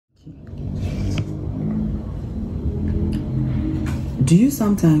Do you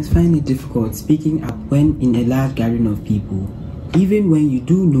sometimes find it difficult speaking up when in a large gathering of people, even when you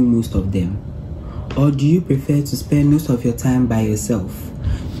do know most of them? Or do you prefer to spend most of your time by yourself,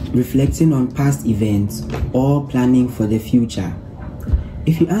 reflecting on past events or planning for the future?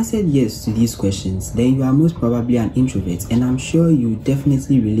 If you answered yes to these questions, then you are most probably an introvert, and I'm sure you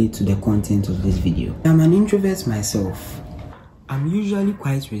definitely relate to the content of this video. I'm an introvert myself. I'm usually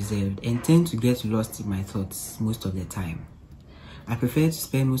quite reserved and tend to get lost in my thoughts most of the time. I prefer to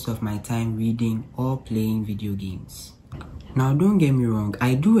spend most of my time reading or playing video games. Now, don't get me wrong,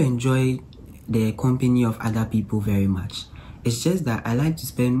 I do enjoy the company of other people very much. It's just that I like to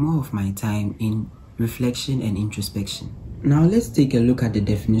spend more of my time in reflection and introspection. Now, let's take a look at the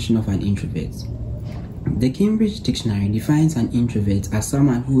definition of an introvert. The Cambridge Dictionary defines an introvert as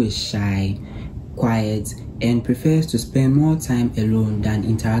someone who is shy, quiet, and prefers to spend more time alone than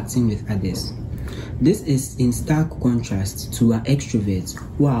interacting with others. This is in stark contrast to our extroverts,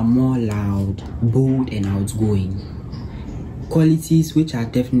 who are more loud, bold, and outgoing, qualities which are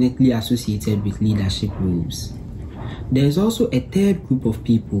definitely associated with leadership roles. There is also a third group of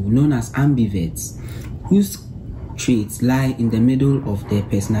people known as ambiverts, whose traits lie in the middle of their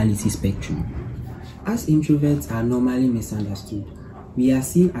personality spectrum. As introverts are normally misunderstood, we are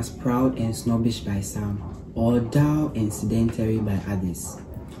seen as proud and snobbish by some, or dull and sedentary by others.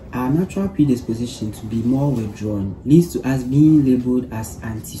 Our natural predisposition to be more withdrawn leads to us being labeled as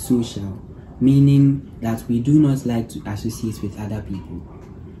antisocial, meaning that we do not like to associate with other people.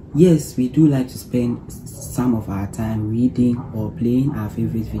 Yes, we do like to spend some of our time reading or playing our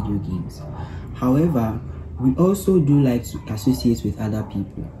favorite video games. However, we also do like to associate with other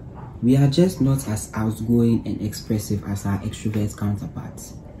people. We are just not as outgoing and expressive as our extrovert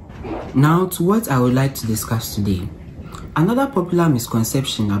counterparts. Now, to what I would like to discuss today. Another popular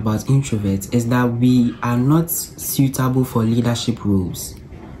misconception about introverts is that we are not suitable for leadership roles.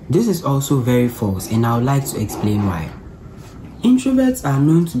 This is also very false, and I would like to explain why. Introverts are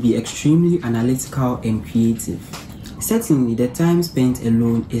known to be extremely analytical and creative. Certainly, the time spent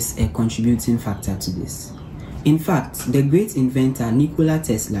alone is a contributing factor to this. In fact, the great inventor Nikola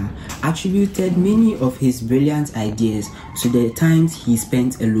Tesla attributed many of his brilliant ideas to the times he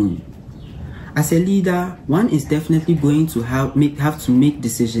spent alone. As a leader, one is definitely going to have to make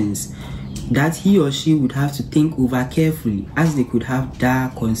decisions that he or she would have to think over carefully, as they could have dire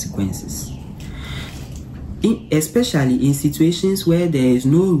consequences. Especially in situations where there is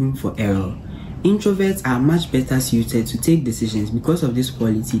no room for error, introverts are much better suited to take decisions because of this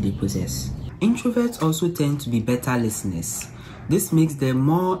quality they possess. Introverts also tend to be better listeners. This makes them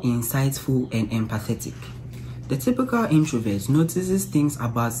more insightful and empathetic. The typical introvert notices things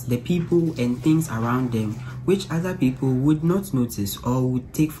about the people and things around them which other people would not notice or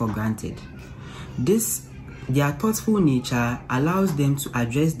would take for granted. Their thoughtful nature allows them to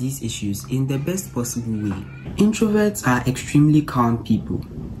address these issues in the best possible way. Introverts are extremely calm people.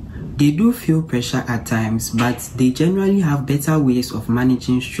 They do feel pressure at times, but they generally have better ways of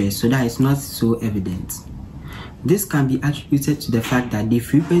managing stress so that it's not so evident. This can be attributed to the fact that they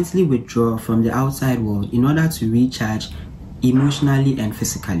frequently withdraw from the outside world in order to recharge emotionally and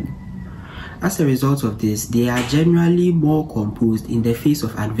physically. As a result of this, they are generally more composed in the face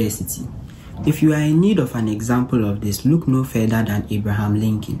of adversity. If you are in need of an example of this, look no further than Abraham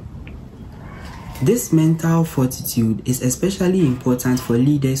Lincoln. This mental fortitude is especially important for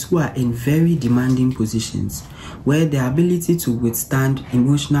leaders who are in very demanding positions, where the ability to withstand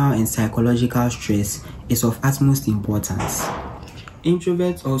emotional and psychological stress is of utmost importance.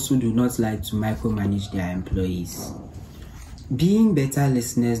 Introverts also do not like to micromanage their employees. Being better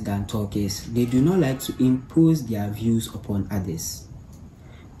listeners than talkers, they do not like to impose their views upon others.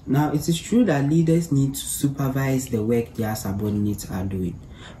 Now, it is true that leaders need to supervise the work their subordinates are doing,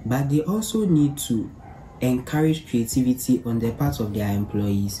 but they also need to encourage creativity on the part of their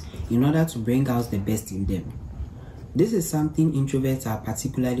employees in order to bring out the best in them. This is something introverts are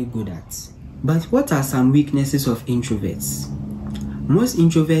particularly good at. But what are some weaknesses of introverts? Most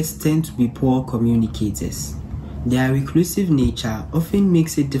introverts tend to be poor communicators. Their reclusive nature often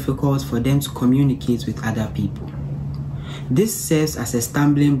makes it difficult for them to communicate with other people. This serves as a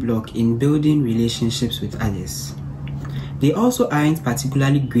stumbling block in building relationships with others. They also aren't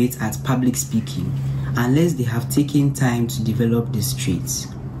particularly great at public speaking unless they have taken time to develop these traits.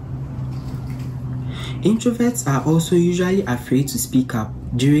 Introverts are also usually afraid to speak up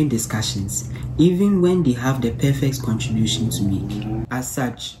during discussions, even when they have the perfect contribution to make. As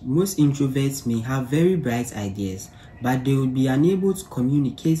such, most introverts may have very bright ideas, but they will be unable to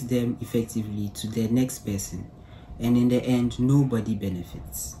communicate them effectively to the next person, and in the end, nobody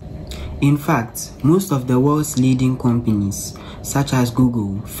benefits. In fact, most of the world's leading companies, such as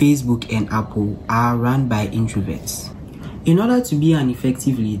Google, Facebook, and Apple, are run by introverts. In order to be an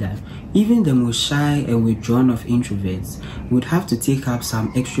effective leader, even the most shy and withdrawn of introverts would have to take up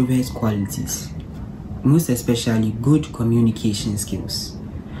some extrovert qualities, most especially good communication skills.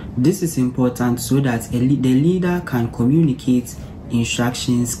 This is important so that the leader can communicate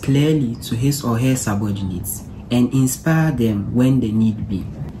instructions clearly to his or her subordinates and inspire them when the need be.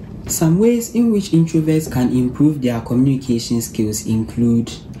 Some ways in which introverts can improve their communication skills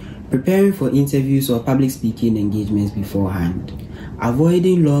include preparing for interviews or public speaking engagements beforehand,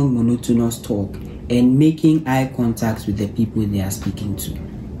 avoiding long monotonous talk, and making eye contact with the people they are speaking to.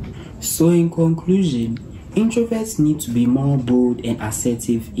 So in conclusion, introverts need to be more bold and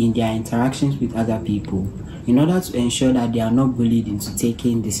assertive in their interactions with other people in order to ensure that they are not bullied into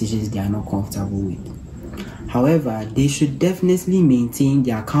taking decisions they are not comfortable with. However, they should definitely maintain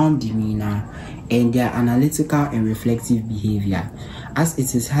their calm demeanor and their analytical and reflective behavior, as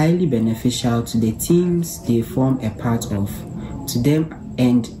it is highly beneficial to the teams they form a part of, to them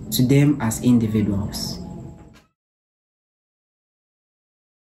and to them as individuals.